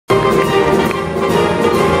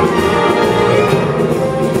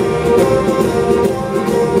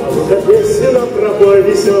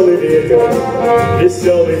веселый ветер,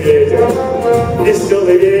 веселый ветер,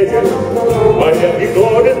 веселый ветер. Моря и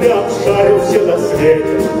горы ты обшарил все на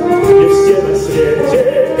свете, и все на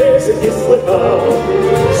свете песен не слыхал.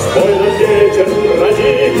 Спой на ветер, про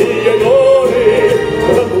дикие горы,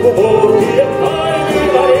 про глубокие тайны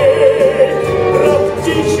морей, про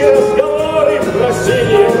птичьи разговоры, про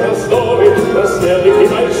синие просторы, про смелых и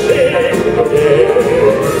больших людей.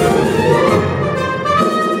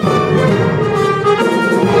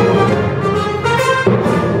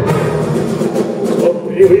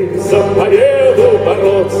 Привык за победу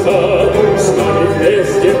бороться, с нами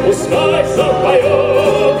вместе пускай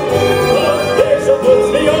запоет. Кто весело, тот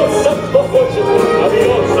смеется, кто хочет, тот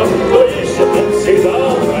бьется, кто ищет, тот всегда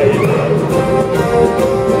найдет.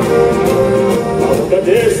 А ну-ка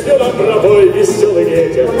песню нам пробой, веселый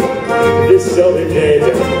ветер, веселый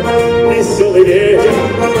ветер, веселый ветер.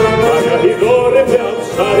 Моря и горы ты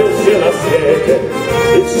обшарил все на свете,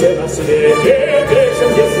 и все на свете песен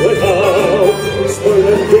не слыхал. Спой на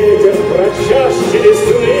ветер про чаши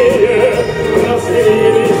лесные,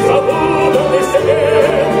 разлили забуданный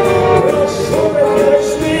свет, про шорохи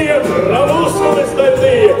ночные, про мускулы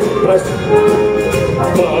стальные, про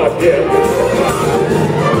победу.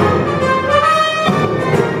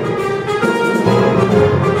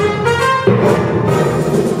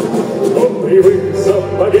 Он привык за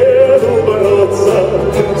победу бороться,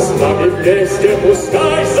 с нами вместе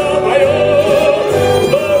пускай запоет.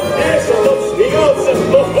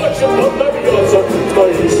 Кто хочет, тот добьется, кто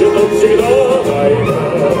ищет, тот всегда найдет.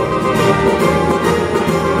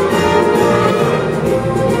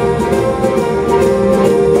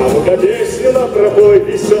 А ну-ка песню нам пропой,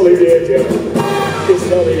 веселый ветер,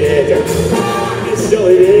 веселый ветер,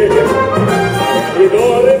 веселый ветер. И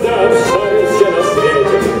горы да обшарил все на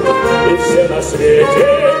свете, и все на свете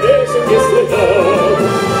песен не слыхал.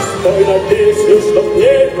 Спой на песню, чтоб в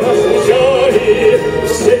ней прозвучали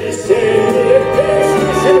все весенние песни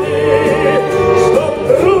земли, чтоб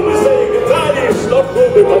трубы заиграли, чтоб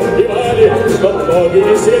губы подпевали, чтоб ноги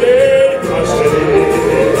веселей пошли.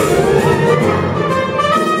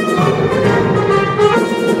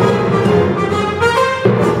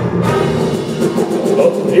 Кто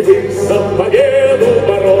привык за победу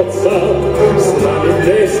бороться, с нами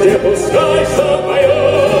вместе пускай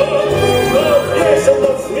запоет. Кто весел,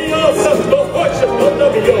 тот смеется, кто хочет, тот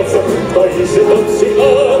добьется, кто ищет, тот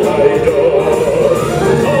всегда найдет.